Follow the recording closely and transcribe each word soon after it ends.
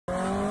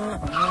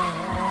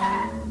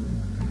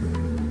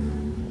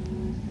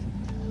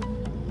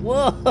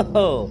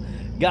Whoa,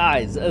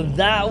 guys,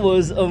 that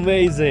was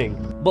amazing.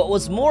 But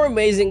what's more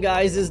amazing,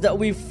 guys, is that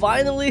we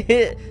finally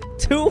hit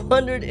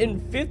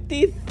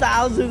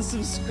 250,000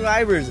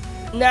 subscribers.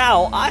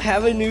 Now I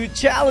have a new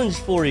challenge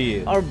for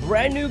you. Our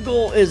brand new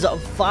goal is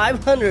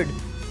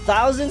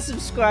 500,000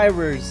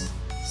 subscribers.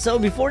 So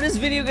before this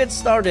video gets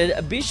started,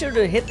 be sure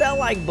to hit that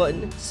like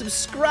button,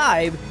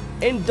 subscribe,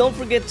 and don't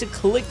forget to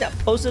click that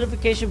post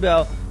notification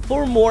bell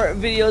for more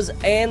videos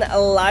and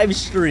live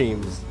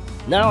streams.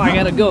 Now I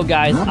gotta go,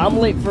 guys. I'm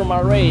late for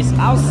my race.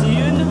 I'll see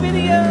you in the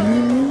video.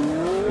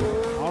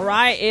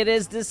 Alright, it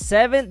is the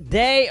 7th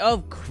day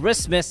of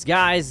Christmas,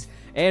 guys,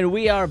 and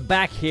we are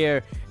back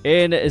here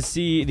in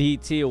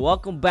CDT.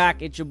 Welcome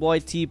back, it's your boy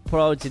T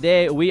Pro.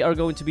 Today we are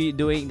going to be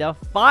doing the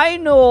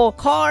final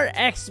Car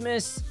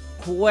Xmas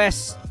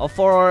quest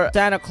for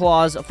Santa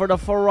Claus for the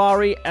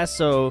Ferrari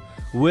SO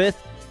with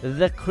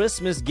the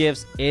Christmas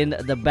gifts in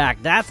the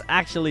back. That's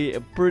actually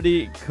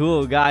pretty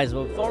cool, guys.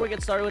 But before we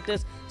get started with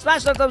this,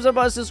 smash that thumbs up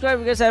button, subscribe if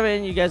you guys haven't,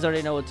 and you guys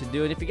already know what to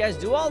do. And if you guys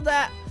do all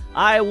that,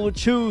 I will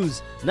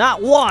choose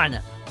not 1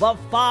 but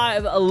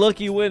 5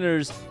 lucky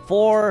winners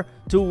to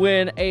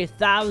win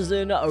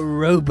 1,000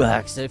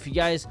 Robux. So if you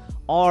guys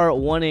are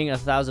wanting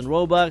 1,000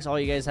 Robux, all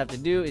you guys have to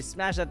do is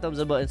smash that thumbs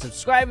up button,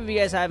 subscribe if you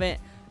guys haven't,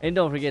 and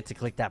don't forget to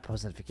click that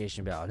post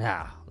notification bell.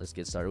 Now, let's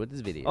get started with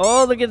this video.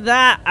 Oh, look at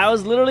that. I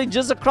was literally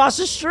just across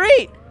the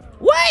street.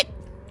 What?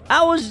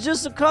 I was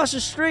just across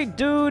the street,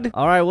 dude.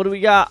 All right, what do we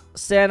got?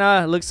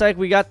 Santa. Looks like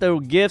we got the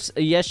gifts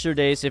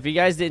yesterday. So if you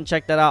guys didn't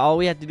check that out, all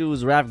we had to do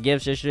was wrap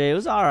gifts yesterday. It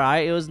was all right.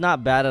 It was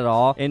not bad at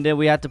all. And then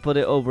we had to put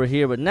it over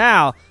here. But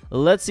now,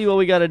 let's see what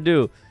we got to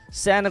do.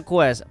 Santa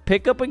quest.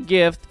 Pick up a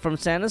gift from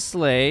Santa's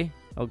sleigh.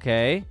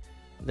 Okay.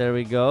 There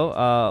we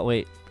go.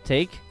 Wait.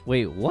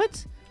 Wait,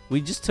 what?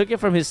 We just took it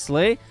from his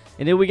sleigh.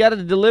 And then we got to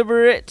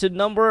deliver it to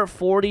number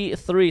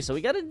 43. So we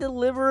got to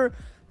deliver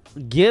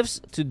gifts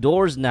to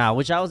doors now,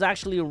 which I was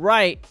actually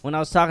right when I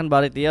was talking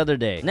about it the other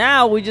day.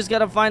 Now we just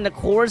gotta find the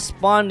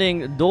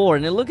corresponding door.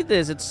 And then look at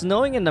this, it's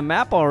snowing in the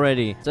map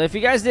already. So if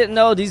you guys didn't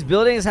know, these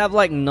buildings have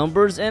like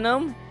numbers in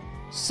them.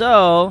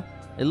 So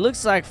it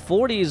looks like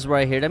 40 is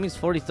right here. That means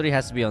 43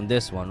 has to be on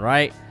this one,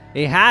 right?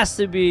 It has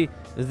to be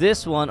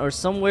this one or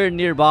somewhere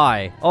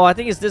nearby. Oh, I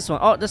think it's this one.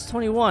 Oh, that's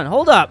 21.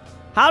 Hold up,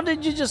 how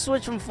did you just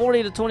switch from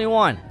 40 to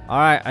 21? All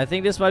right, I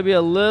think this might be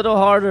a little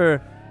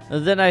harder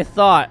than I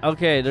thought.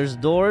 Okay, there's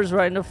doors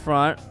right in the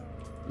front.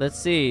 Let's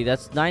see,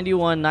 that's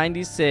 91,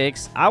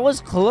 96. I was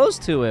close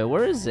to it.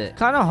 Where is it?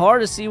 Kind of hard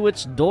to see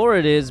which door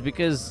it is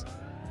because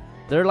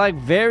they're like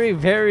very,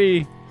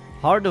 very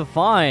hard to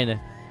find.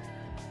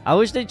 I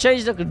wish they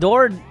changed the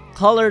door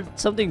color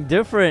something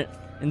different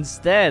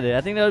instead.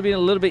 I think that would be a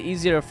little bit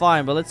easier to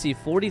find. But let's see,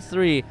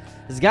 43.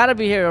 It's got to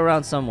be here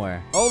around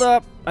somewhere. Hold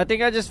up, I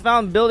think I just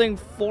found building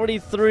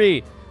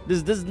 43.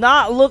 This does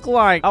not look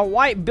like a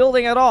white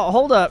building at all.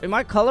 Hold up. Am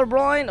I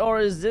colorblind or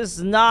is this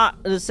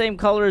not the same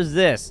color as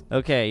this?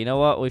 Okay, you know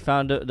what? We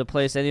found the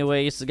place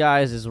anyways,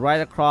 guys. It's right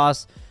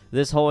across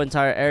this whole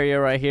entire area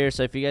right here.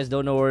 So if you guys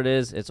don't know where it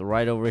is, it's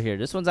right over here.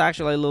 This one's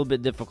actually a little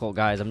bit difficult,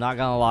 guys. I'm not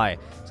gonna lie.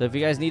 So if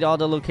you guys need all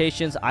the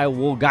locations, I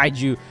will guide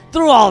you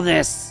through all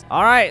this.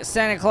 All right,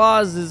 Santa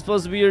Claus, this is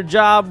supposed to be your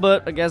job,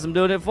 but I guess I'm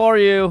doing it for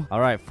you. All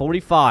right,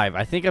 45.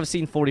 I think I've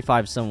seen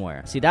 45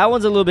 somewhere. See, that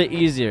one's a little bit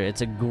easier. It's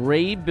a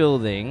gray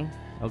building,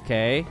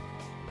 okay,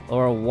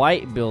 or a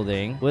white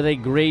building with a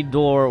gray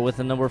door with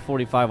the number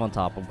 45 on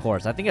top. Of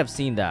course, I think I've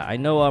seen that. I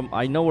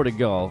know where to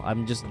go.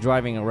 I'm just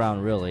driving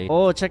around, really.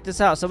 Oh, check this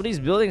out. Some of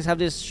these buildings have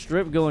this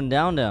strip going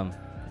down them.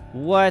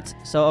 What?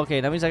 So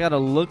okay, that means I gotta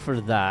look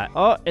for that.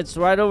 Oh, it's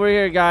right over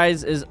here,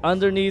 guys. Is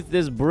underneath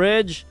this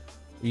bridge.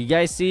 You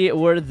guys see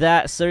where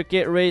that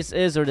circuit race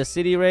is, or the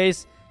city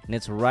race? And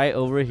it's right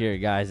over here,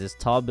 guys. This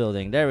tall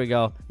building. There we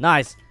go.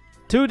 Nice.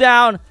 2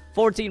 down,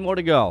 14 more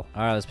to go. All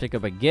right, let's pick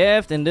up a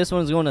gift, and this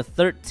one's going to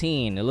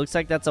 13. It looks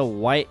like that's a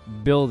white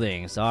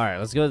building. So all right,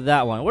 let's go to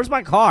that one. Where's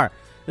my car?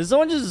 Did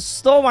someone just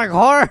stole my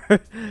car?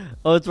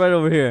 Oh, it's right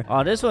over here.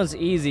 Oh, this one's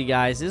easy,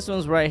 guys. This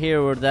one's right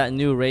here where that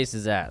new race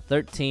is at.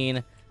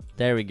 13.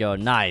 There we go.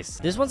 Nice.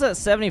 This one's at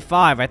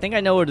 75. I think I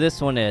know where this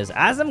one is.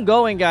 As I'm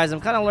going, guys, I'm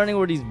kind of learning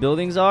where these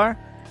buildings are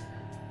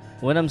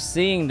when I'm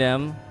seeing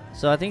them.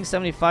 So I think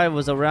 75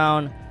 was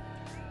around,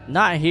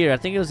 not here. I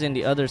think it was in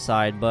the other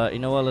side, but you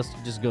know what? Let's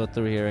just go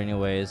through here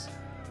anyways.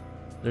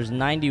 There's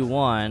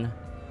 91.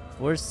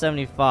 Where's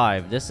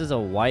 75? This is a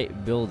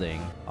white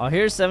building. Oh,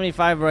 here's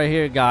 75 right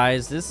here,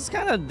 guys. This is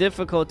kind of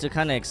difficult to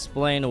kind of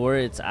explain where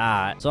it's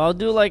at. So I'll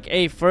do like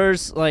a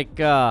first,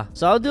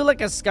 I'll do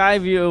like a sky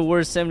view of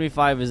where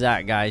 75 is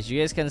at, guys. You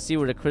guys can see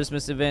where the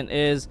Christmas event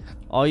is.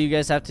 All you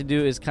guys have to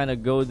do is kind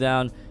of go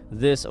down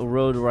this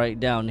road right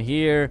down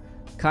here,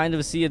 kind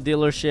of see a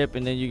dealership,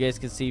 and then you guys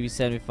can see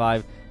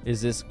 75 is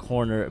this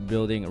corner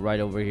building right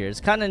over here. It's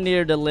kind of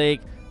near the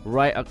lake,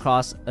 right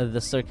across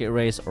the circuit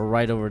race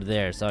right over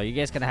there. So you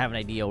guys can have an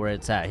idea where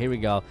it's at. Here we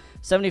go.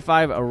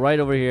 75 right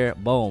over here.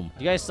 Boom.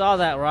 You guys saw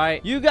that,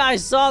 right? You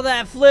guys saw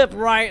that flip,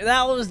 right?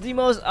 That was the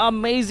most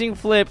amazing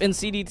flip in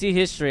CDT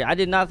history. I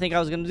did not think I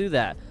was gonna do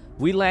that.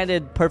 We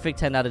landed perfect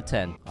 10 out of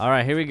 10. All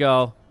right, here we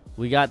go.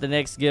 We got the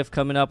next gift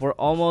coming up. We're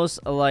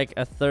almost like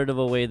a third of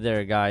a way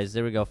there, guys.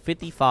 There we go.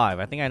 55.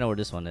 I think I know where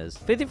this one is.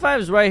 55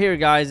 is right here,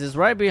 guys. It's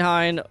right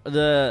behind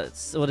the,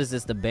 what is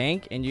this, the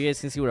bank. And you guys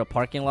can see where the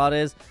parking lot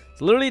is.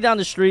 It's literally down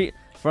the street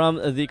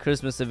from the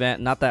Christmas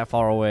event, not that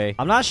far away.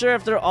 I'm not sure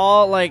if they're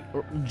all like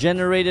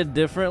generated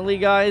differently,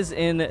 guys,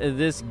 in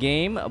this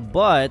game,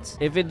 but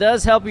if it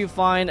does help you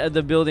find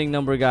the building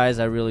number, guys,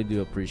 I really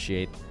do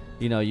appreciate,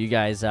 you know, you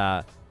guys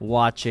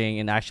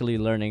watching and actually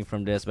learning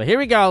from this. But here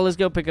we go. Let's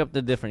go pick up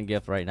the different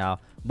gift right now.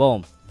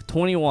 Boom.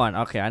 21.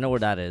 Okay, I know where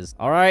that is.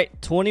 All right,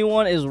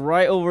 21 is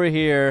right over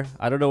here.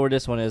 I don't know where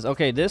this one is.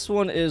 Okay, this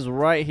one is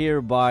right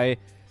here by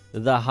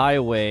the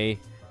highway.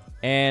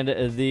 And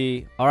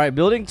all right,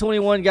 building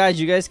 21, guys,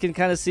 you guys can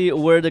kind of see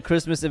where the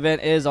Christmas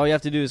event is. All you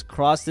have to do is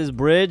cross this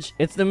bridge.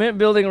 It's the mint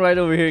building right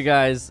over here,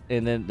 guys.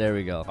 And then there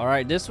we go. All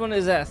right, this one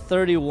is at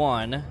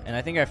 31, and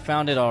I think I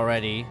found it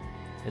already.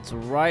 It's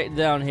right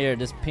down here,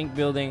 this pink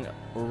building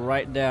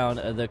right down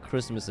the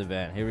Christmas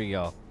event. Here we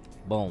go.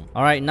 Boom.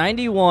 All right,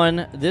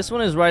 91. This one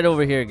is right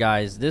over here,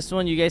 guys. This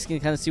one, you guys can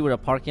kind of see where the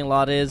parking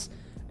lot is.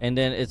 And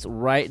then it's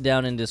right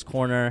down in this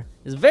corner.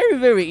 It's very,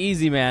 very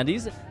easy, man.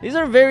 These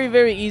are very,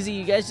 very easy.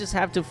 You guys just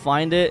have to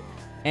find it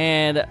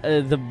and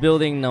the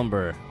building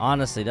number.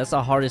 Honestly, that's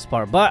the hardest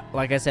part. But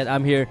like I said,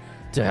 I'm here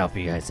to help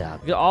you guys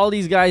out. Look at all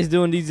these guys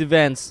doing these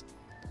events.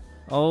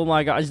 Oh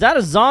my god, is that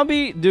a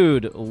zombie?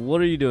 Dude,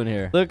 what are you doing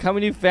here? Look how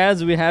many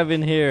fans we have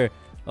in here.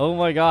 Oh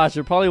my gosh,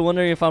 you're probably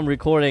wondering if I'm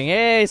recording.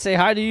 Hey, say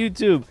hi to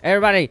YouTube.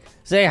 Everybody,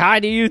 say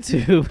hi to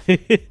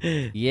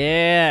YouTube.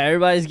 Yeah,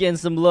 everybody's getting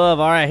some love.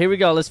 All right, here we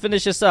go. Let's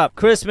finish this up.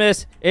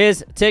 Christmas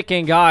is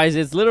ticking, guys.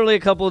 It's literally a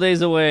couple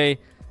days away,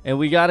 and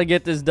we got to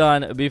get this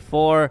done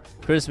before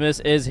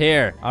Christmas is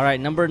here. All right,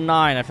 number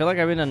 9. I feel like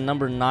I've been on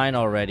number 9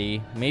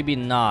 already. Maybe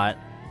not.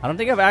 I don't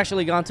think I've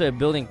actually gone to a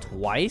building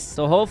twice.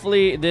 So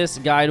hopefully this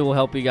guide will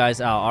help you guys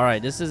out. All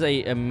right, this is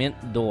a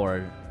mint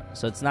door.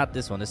 So it's not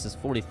this one. This is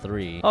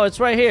 43. Oh, it's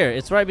right here.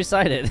 It's right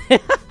beside it.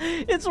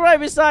 It's right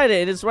beside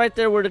it. It's right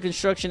there where the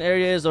construction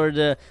area is, or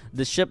the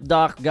ship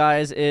dock,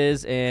 guys,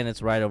 is. And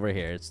it's right over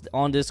here. It's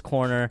on this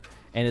corner.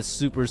 And it's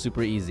super,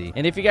 super easy.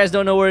 And if you guys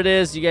don't know where it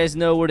is, you guys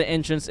know where the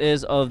entrance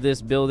is of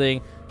this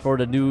building for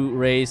the new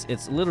race.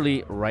 It's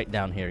literally right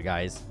down here,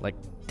 guys. Like,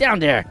 down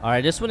there. All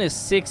right, this one is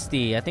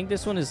 60. I think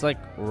this one is like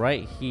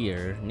right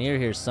here, near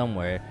here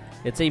somewhere.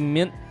 It's a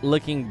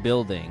mint-looking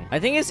building. I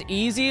think it's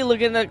easy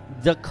looking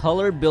at the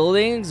color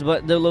buildings,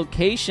 but the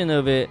location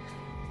of it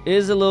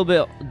is a little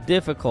bit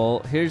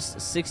difficult. Here's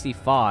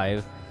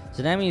 65.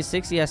 So that means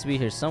 60 has to be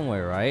here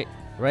somewhere, right?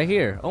 Right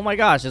here. Oh my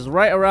gosh, it's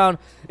right around.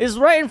 It's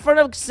right in front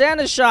of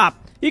Santa's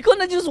shop. He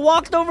couldn't have just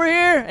walked over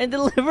here and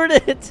delivered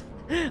it.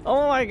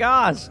 Oh my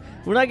gosh.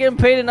 We're not getting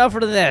paid enough for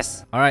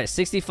this. All right,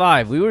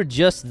 65. We were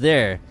just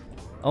there.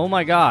 Oh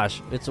my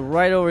gosh, it's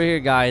right over here,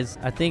 guys.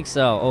 I think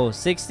so. Oh,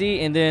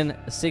 60 and then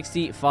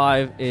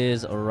 65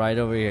 is right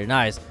over here.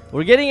 Nice.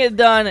 We're getting it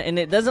done, and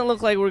it doesn't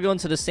look like we're going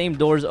to the same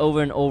doors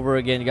over and over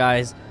again,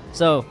 guys.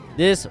 So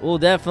this will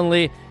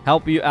definitely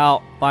help you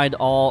out find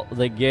all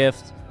the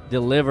gifts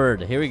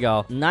delivered. Here we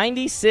go.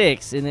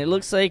 96, and it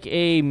looks like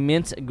a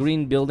mint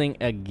green building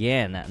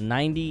again.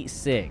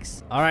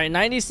 96. All right,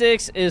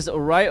 96 is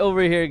right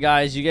over here,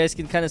 guys. You guys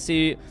can kind of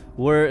see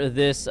where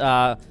this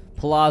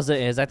plaza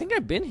is. I think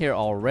I've been here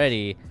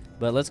already,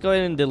 but let's go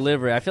ahead and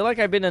deliver it. I feel like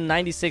I've been in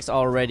 96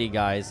 already,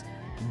 guys,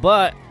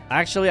 but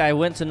actually I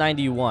went to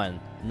 91,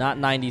 not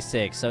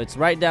 96. So it's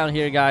right down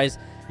here, guys.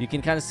 You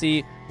can kind of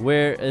see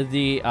where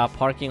the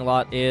parking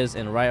lot is,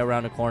 and right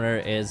around the corner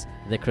is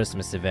the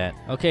Christmas event.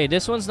 Okay,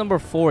 this one's number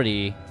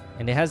 40,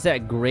 and it has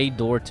that gray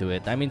door to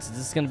it. That means this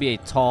is going to be a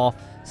tall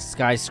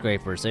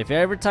skyscraper. So if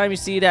every time you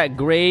see that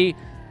gray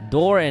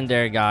door in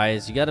there,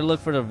 guys, you got to look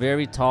for the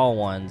very tall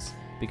ones,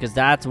 because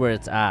that's where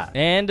it's at.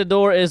 And the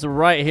door is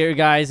right here,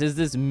 guys. Is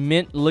this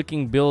mint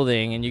looking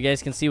building, and you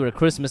guys can see where the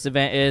Christmas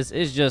event is.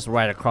 It's just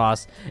right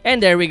across.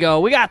 And there we go.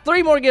 We got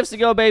 3 more gifts to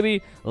go,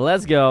 baby.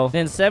 Let's go.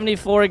 Then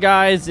 74,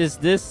 guys, is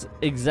this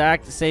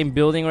exact same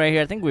building right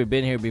here. I think we've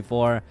been here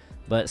before,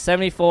 but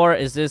 74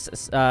 is this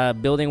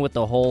building with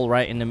the hole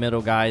right in the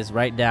middle, guys,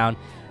 right down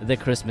the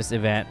Christmas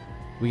event.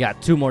 We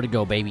got 2 more to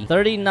go, baby.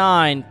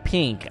 39,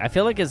 pink. I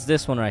feel like it's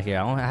this one right here.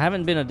 I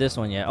haven't been to this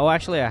one yet. Oh,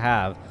 actually I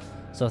have.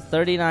 So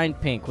 39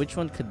 pink. Which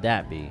one could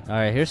that be? All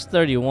right, here's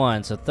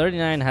 31. So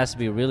 39 has to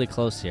be really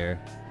close here.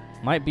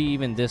 Might be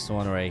even this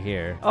one right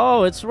here.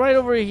 Oh, it's right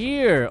over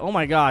here. Oh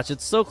my gosh,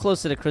 it's so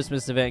close to the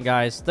Christmas event,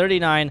 guys.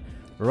 39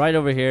 right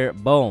over here.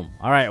 Boom.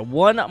 All right,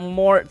 1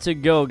 more to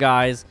go,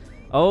 guys.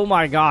 Oh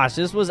my gosh,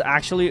 this was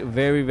actually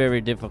very, very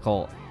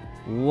difficult.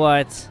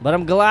 What? But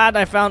I'm glad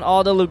I found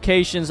all the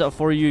locations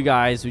for you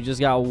guys. We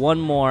just got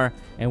 1 more,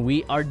 and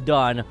we are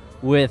done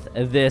with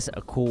this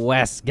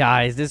quest,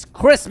 guys. This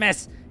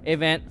Christmas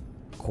event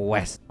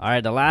quest. All right,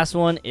 the last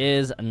one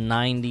is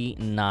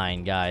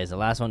 99, guys. The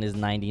last one is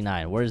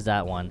 99. Where's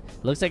that one?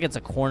 Looks like it's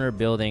a corner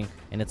building,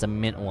 and it's a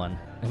mint one.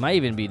 It might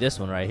even be this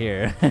one right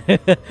here.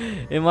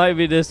 It might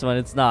be this one.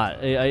 It's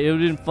not. It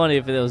would have been funny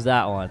if it was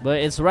that one, but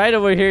it's right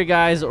over here,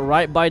 guys,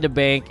 right by the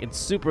bank. It's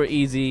super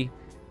easy.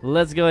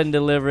 Let's go and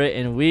deliver it,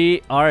 and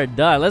we are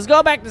done. Let's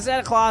go back to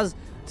Santa Claus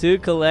to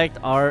collect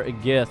our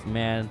gift,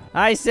 man.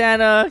 Hi,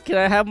 Santa. Can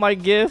I have my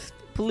gift,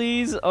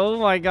 please? Oh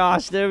my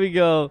gosh, there we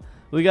go.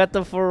 We got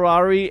the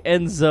Ferrari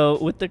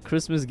Enzo with the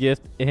Christmas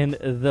gift in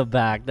the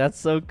back. That's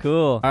so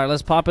cool. All right,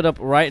 let's pop it up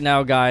right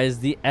now, guys.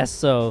 The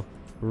Esso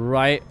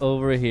right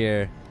over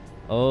here.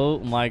 Oh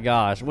my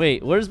gosh.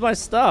 Wait, where's my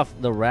stuff?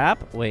 The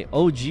wrap? Wait,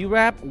 OG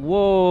wrap?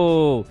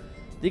 Whoa.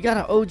 They got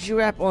an OG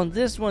wrap on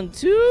this one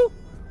too?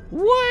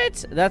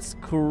 What? That's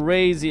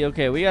crazy.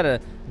 Okay, we gotta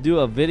do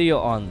a video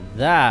on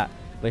that.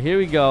 But here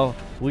we go.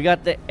 We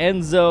got the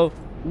Enzo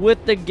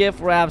with the gift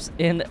wraps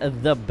in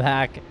the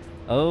back.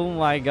 Oh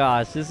my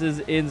gosh, this is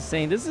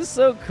insane. This is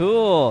so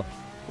cool.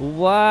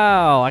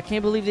 Wow, I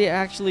can't believe they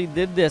actually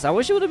did this. I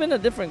wish it would have been a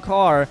different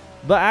car,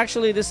 but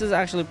actually this is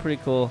actually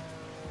pretty cool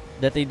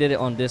that they did it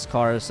on this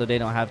car, so they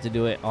don't have to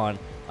do it on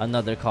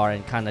another car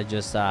and kind of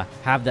just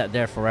have that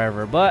there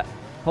forever. But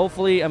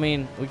hopefully, I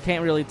mean, we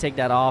can't really take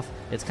that off.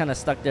 It's kind of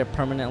stuck there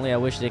permanently. I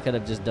wish they could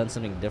have just done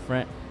something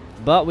different,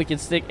 but we can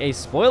stick a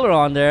spoiler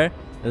on there.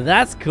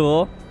 That's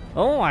cool.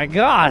 Oh my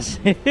gosh.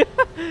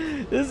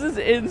 This is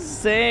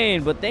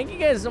insane. But thank you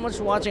guys so much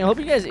for watching. I hope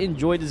you guys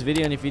enjoyed this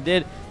video, and if you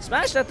did,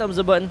 smash that thumbs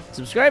up button,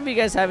 subscribe if you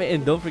guys haven't,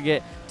 and don't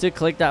forget to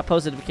click that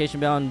post notification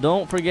bell. And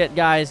don't forget,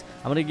 guys,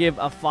 I'm gonna give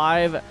a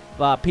 5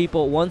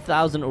 people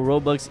 1,000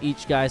 Robux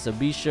each, guys, so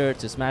be sure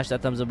to smash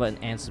that thumbs up button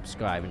and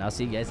subscribe, and I'll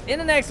see you guys in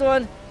the next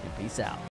one, and peace out.